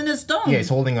 He's holding a stone. Yeah, he's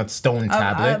holding a stone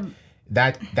tablet.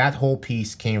 That whole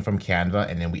piece came from Canva,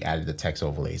 and then we added the text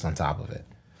overlays on top of it.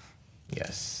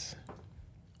 Yes.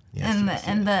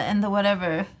 And the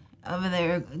whatever over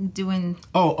there doing.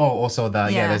 Also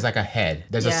there's like a head.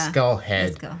 There's a skull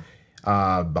head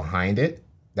behind it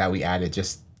that we added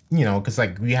just, because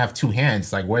like we have 2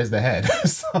 hands, like where's the head?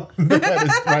 So the head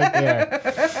is right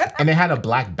there. And it had a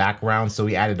black background, so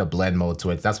we added a blend mode to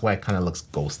it. That's why it kind of looks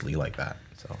ghostly like that.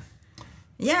 So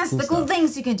yes, the cool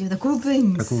things you can do, the cool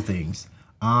things.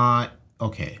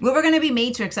 Okay. We were going to be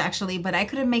Matrix, actually, but I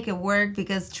couldn't make it work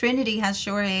because Trinity has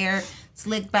short hair,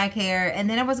 slick back hair. And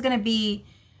then I was going to be,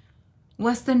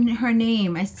 what's her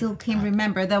name? I still can't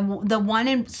remember. The one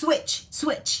in Switch.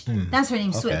 That's her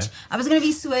name, Switch. I was going to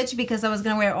be Switch because I was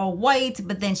going to wear all white,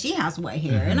 but then she has white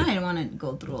hair. And I didn't want to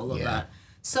go through all of that.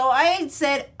 So I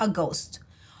said a ghost.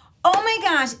 Oh my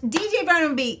gosh, DJ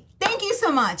Barnaby, thank you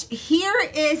so much. Here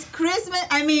is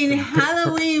Halloween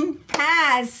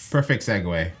pass. Perfect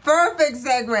segue.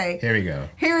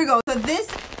 Here we go. So this.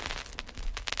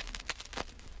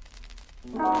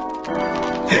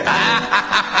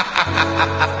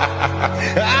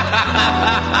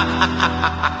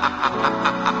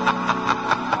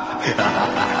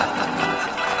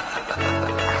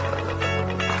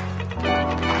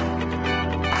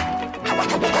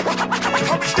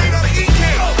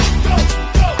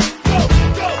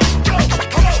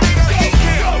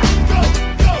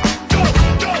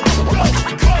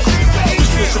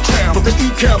 The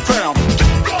Ecamm Fam.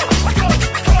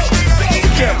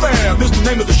 Ecamm Fam, this the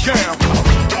name of the jam.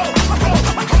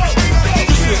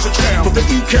 This is a jam for the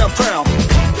Ecamm Fam.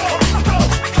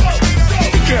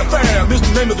 Ecamm Fam, this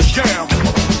the name of the jam.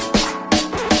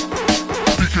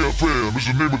 Ecamm Fam is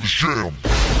the name of the jam.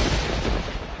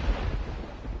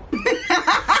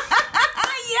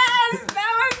 Yes,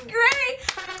 that was great.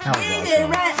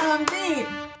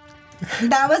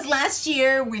 That was last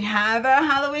year. We had a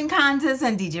Halloween contest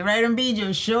and DJ Right on B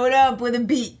just showed up with a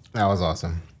beat. That was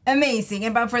awesome. Amazing.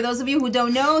 And but for those of you who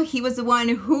don't know, he was the one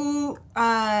who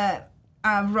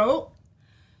wrote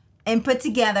and put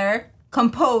together,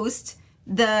 composed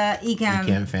the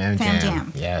Ecamm Fam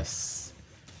Jam. Yes.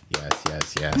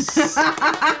 That's awesome.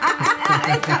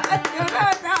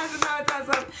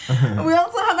 We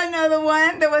also have another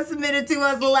one that was submitted to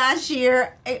us last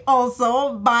year,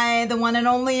 also by the one and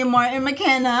only Martin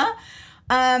McKenna.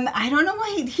 I don't know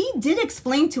why he did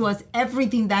explain to us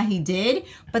everything that he did,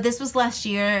 but this was last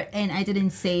year and I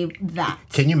didn't save that.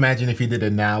 Can you imagine if he did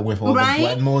it now with all the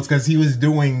blend modes? Because he was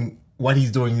doing what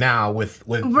he's doing now with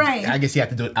right. I guess he had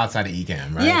to do it outside of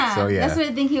Ecamm, right? Yeah, so, that's what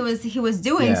I think he was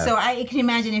doing. Yeah. So I can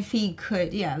imagine if he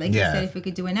could, like you said, if we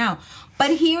could do it now.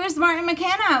 But here's Martin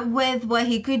McKenna with what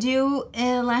he could do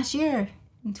last year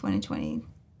in 2022.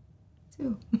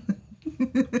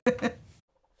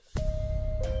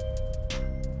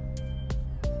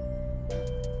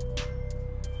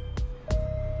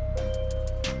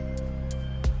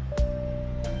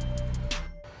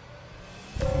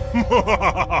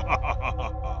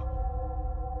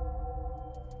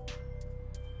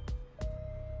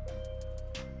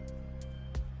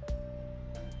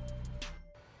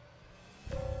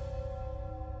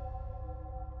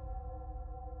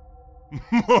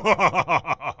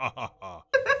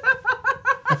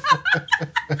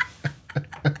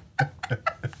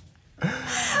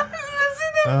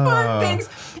 Fun things.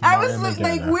 I was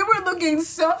like, we were looking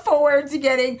so forward to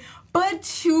getting, but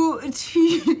to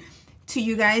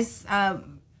you guys,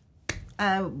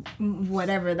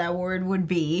 whatever that word would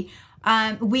be,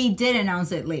 we did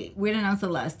announce it late. We announced it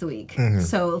last week.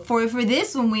 So for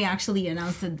this one, we actually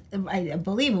announced it. I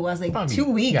believe it was like probably 2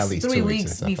 weeks, 3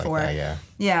 weeks before. Like that,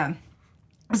 yeah.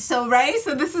 So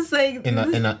so this is like in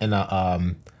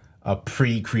a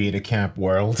pre-creative camp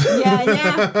world.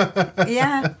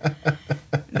 Yeah.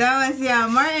 That was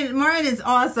Martin is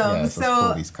awesome. Yeah, so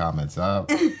pull these comments up.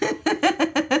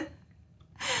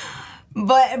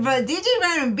 But DJ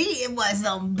Random Beat, it was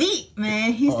a beat,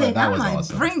 man. He said, I'm gonna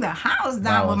bring the house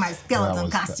down with my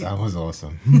skeleton costume. That was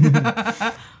awesome.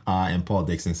 And Paul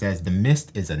Dixon says, the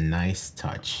mist is a nice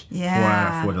touch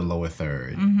for the lower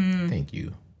third. Thank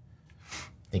you.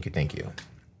 Thank you.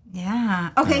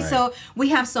 Yeah. Okay, so we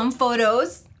have some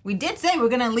photos. We did say we're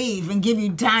gonna leave and give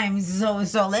you time. So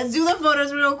let's do the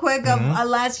photos real quick of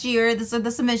last year. These are the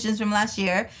submissions from last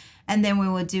year. And then we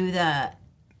will do the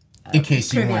in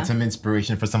case you want some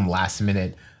inspiration for some last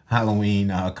minute Halloween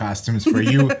costumes for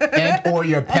you and or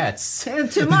your pets.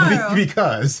 Tomorrow.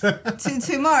 Because.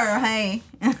 Tomorrow, hey.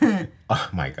 Oh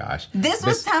my gosh. This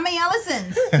was Tommy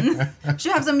Ellison.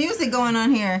 Should have some music going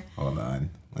on here. Hold on.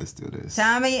 Let's do this.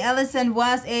 Tommy Ellison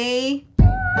was a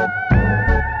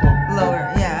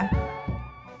lower, yeah.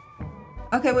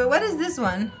 Okay, wait, what is this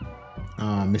one?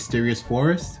 Mysterious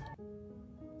Forest.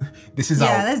 This is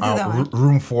let's do that one.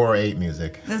 Room 408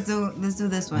 music. Let's do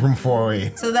this one. Room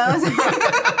 408. So that was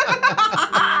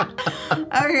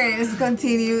okay. Let's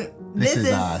continue. This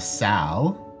is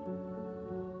Sal,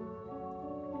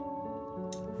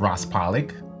 Ross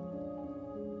Pollock.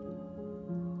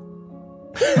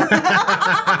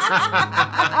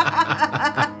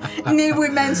 Need we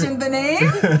mention the name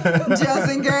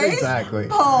just in case? Exactly.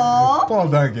 Paul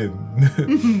Duncan.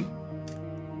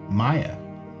 Maya.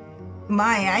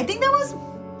 I think that was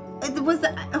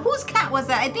whose cat was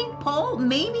that? I think Paul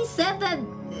maybe said that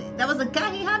was a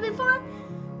cat he had before.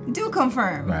 Do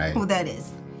confirm who that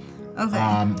is.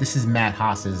 Okay. This is Matt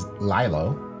Haas's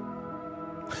Lilo.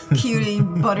 Cutie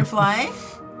butterfly.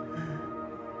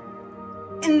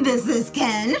 And this is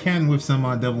Ken. Ken with some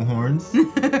devil horns.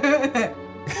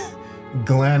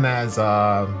 Glenn as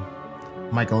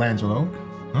Michelangelo.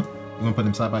 Huh? You want to put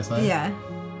them side by side? Yeah.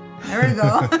 There we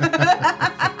go.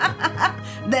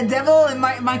 The devil and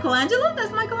Michelangelo?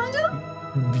 That's Michelangelo?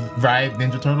 Right,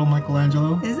 Ninja Turtle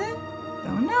Michelangelo. Is it?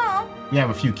 Don't know. We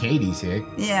have a few Katies here.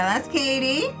 Yeah, that's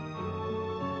Katie.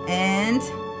 And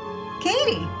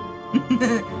Katie.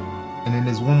 And then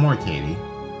there's one more Katie.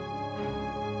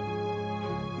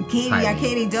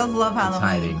 Katie does love Halloween. It's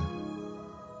hiding.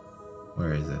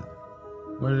 Where is it?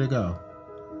 Where did it go?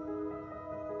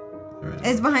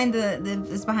 It's behind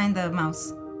it's behind the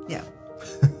mouse. Yeah.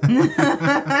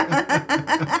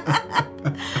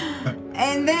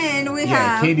 And then we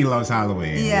have Katie loves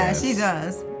Halloween. Yeah, yes.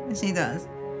 She does.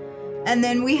 And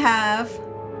then we have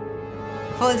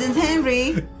Fuljens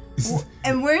Henry.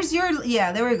 And where's your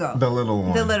there we go. The little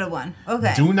one. The little one.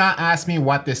 Okay. Do not ask me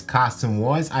what this costume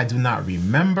was. I do not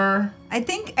remember. I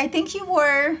think you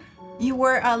were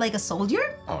like a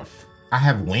soldier? Oh, I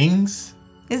have wings.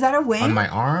 Is that a wing? On my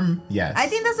arm? Yes. I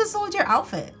think that's a soldier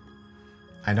outfit.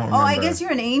 I don't remember. Oh, I guess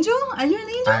you're an angel? Are you an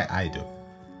angel? I do.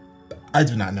 I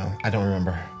do not know. I don't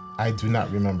remember. I do not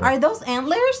remember. Are those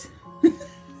antlers?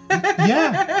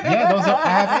 Yeah, those are, I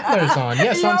have antlers on.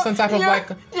 Yeah, so I'm some type of like.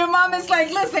 Your mom is like,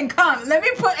 listen, come, let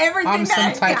me put everything. I'm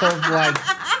some type of like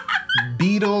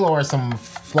beetle or some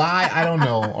fly. I don't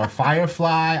know, or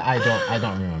firefly. I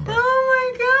don't remember. Oh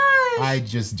my gosh! I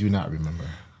just do not remember.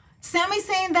 Sammy's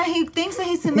saying that he thinks that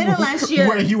he submitted last year.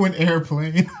 Were you an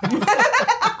airplane?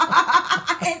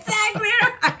 Exactly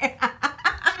right.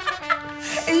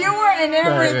 You were in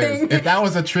everything. If that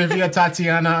was a trivia,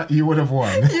 Tatiana, you would have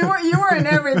won. You were in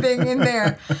everything in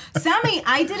there. Sammy,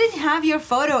 I didn't have your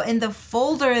photo in the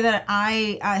folder that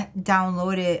I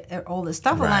downloaded all the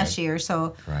stuff last year.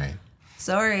 So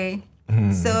sorry.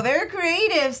 So very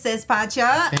creative, says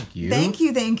Pacha. Thank you. Thank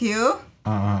you.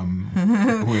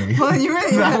 Wait. Well, you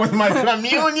really that was my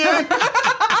communion.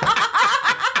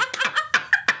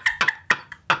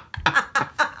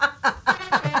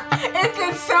 It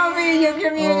could so be your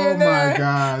communion my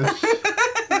gosh.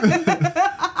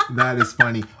 That is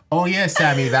funny. Oh yeah,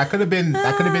 Sammy, that could have been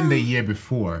the year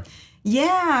before.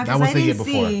 Yeah, that was I the year didn't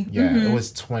before. see. Yeah, it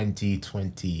was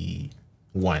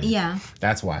 2021. Yeah.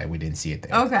 That's why we didn't see it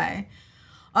there. Okay.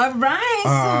 All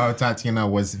right. Tatiana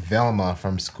was Velma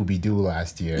from Scooby-Doo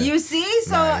last year. You see?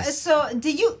 So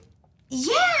did you?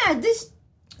 Yeah.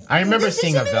 I remember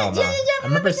seeing a Yeah, Velma. I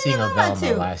remember seeing a Velma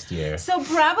too. last year. So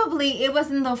probably it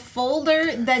was in the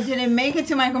folder that didn't make it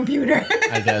to my computer.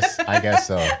 I guess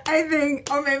so. I think,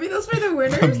 or maybe those were the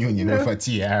winners. Communion with a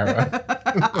tiara.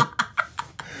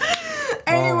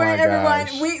 Anyway, everyone,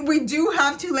 gosh. we do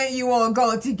have to let you all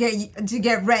go to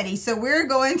get ready. So we're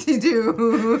going to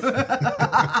do.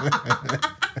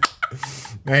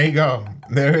 There you go.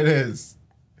 There it is.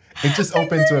 It's just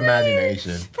open to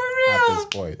imagination. For real. At this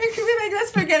point. It could be like,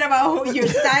 let's forget about your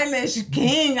stylish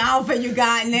king outfit you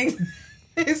got next.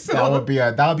 So, That would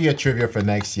be a trivia for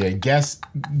next year. Guess,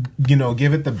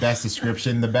 give it the best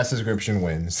description. The best description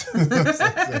wins.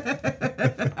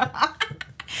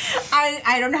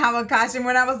 I don't have a costume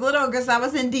when I was little because I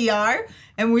was in DR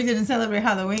and we didn't celebrate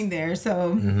Halloween there.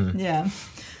 So yeah.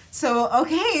 So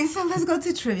okay, so let's go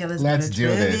to trivia. Let's do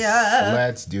this.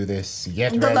 Let's do this.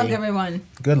 Get ready. Good luck, everyone.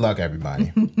 Good luck,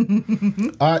 everybody.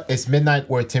 It's midnight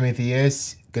where Timothy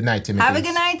is. Good night, Timothy. Have a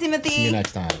good night, Timothy. See you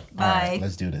next time. Bye. All right,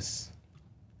 let's do this.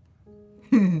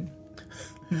 In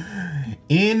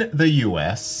the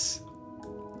U.S.,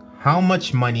 how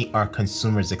much money are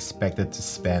consumers expected to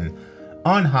spend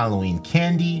on Halloween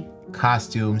candy,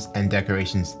 costumes, and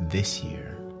decorations this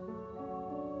year?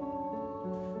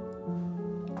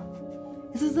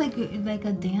 This is like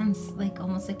a dance,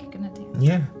 almost like you're gonna dance.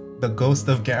 Yeah, the ghost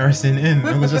of Garrison Inn.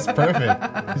 It was just perfect.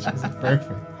 It's just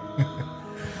perfect.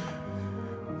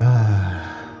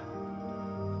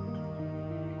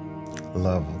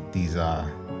 Love these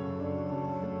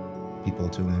people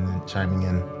tuning in, chiming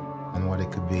in on what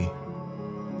it could be.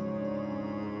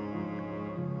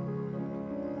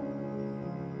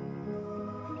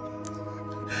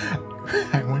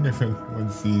 I wonder if anyone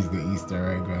sees the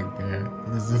Easter egg right there.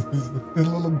 This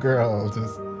little girl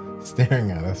just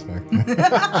staring at us back there.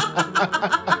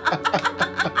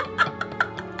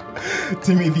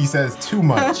 Timothy says too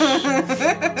much.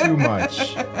 Too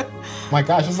much. My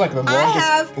gosh, it's like the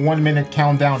longest 1 minute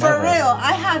countdown for ever. For real,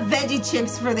 I have veggie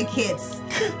chips for the kids.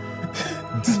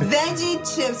 Veggie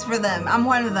chips for them. I'm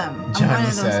one of them.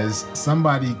 Johnny says,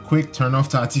 somebody quick turn off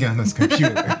Tatiana's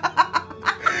computer.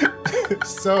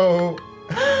 So,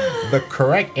 the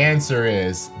correct answer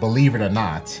is, believe it or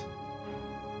not,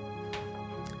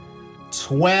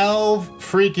 $12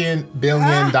 freaking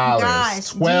billion.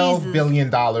 Gosh, $12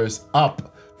 billion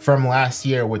up from last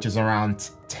year, which is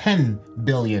around $10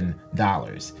 billion.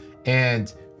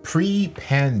 And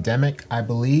pre-pandemic, I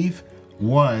believe,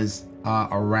 was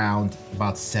around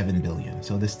about $7 billion.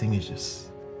 So this thing is just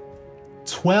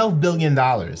 $12 billion.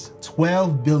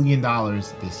 $12 billion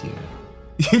this year.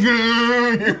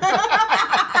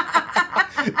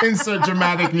 Insert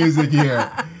dramatic music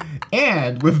here.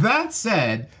 And with that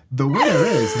said, the winner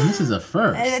is, and this is a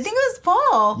first. I think it was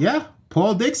Paul. Yeah,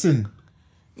 Paul Dixon.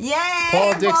 Yay,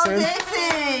 Paul Dixon.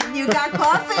 You got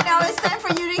coffee, now it's time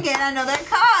for you to get another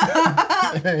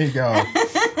cup. There you go.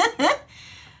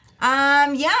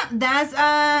 Yeah, that's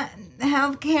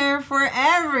healthcare for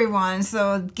everyone.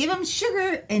 So give them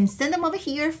sugar and send them over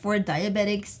here for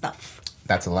diabetic stuff.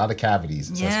 That's a lot of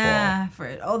cavities. Yeah,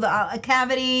 for all the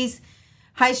cavities,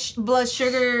 high blood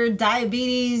sugar,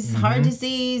 diabetes, heart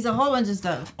disease, a whole bunch of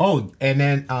stuff. Oh, and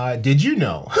then did you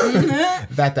know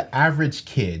that the average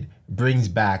kid brings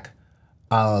back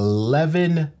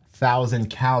 11,000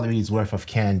 calories worth of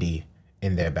candy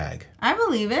in their bag? I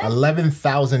believe it.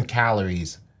 11,000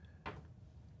 calories.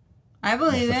 I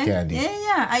believe it. Candy.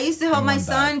 Yeah. I used to help my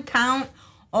son count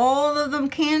all of them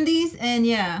candies, and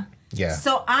yeah.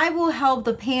 So I will help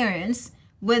the parents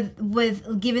with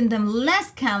giving them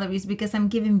less calories because I'm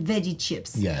giving veggie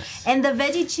chips. Yes. And the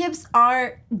veggie chips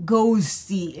are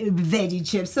ghosty veggie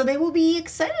chips, so they will be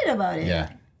excited about it.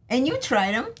 Yeah. And you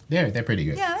tried them. They're pretty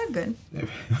good. Yeah, they're good.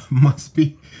 Must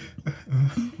be.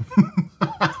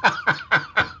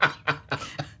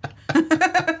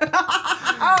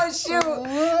 Oh shoot!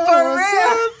 For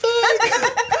real.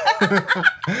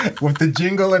 With the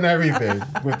jingle and everything.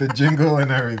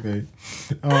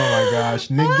 Oh my gosh.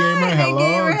 Nick Gamer, hello.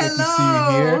 Gamer, Good to see you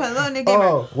here. Hello, Nick Gamer.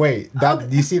 Oh, wait. Do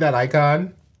you see that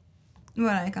icon?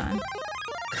 What icon?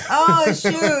 Oh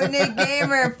shoot, Nick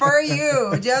Gamer, for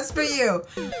you, just for you.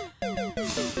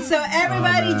 So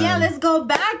everybody, yeah, let's go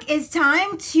back. It's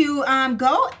time to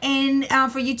go and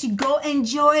for you to go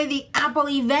enjoy the Apple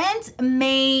event.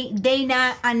 May they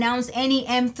not announce any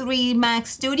M3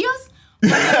 Max Studios.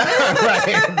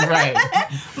 right.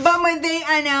 But when they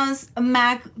announce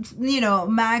Mac,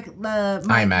 iMacs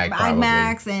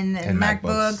and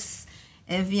MacBooks,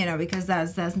 if because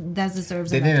that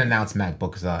deserves. They didn't announce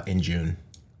MacBooks in June.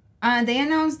 They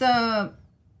announced the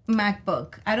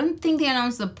MacBook. I don't think they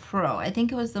announced the Pro. I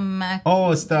think it was the Mac.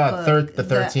 Oh, it's the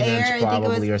 13-inch Air,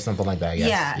 probably, or something like that.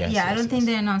 Yes, I don't think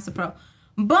they announced the Pro.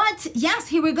 But yes,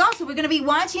 here we go. So we're gonna be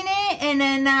watching it, and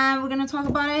then we're gonna talk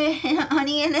about it on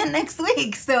ENN next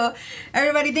week. So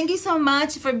everybody, thank you so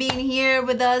much for being here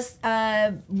with us.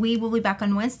 We will be back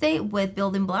on Wednesday with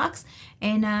Building Blocks,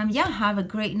 and have a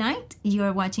great night. You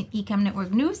are watching Ecamm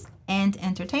Network News and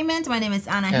Entertainment. My name is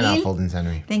Anna And I'm Hill. Fuljens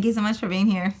Henry. Thank you so much for being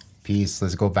here. Peace.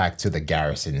 Let's go back to the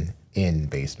Garrison Inn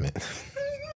basement.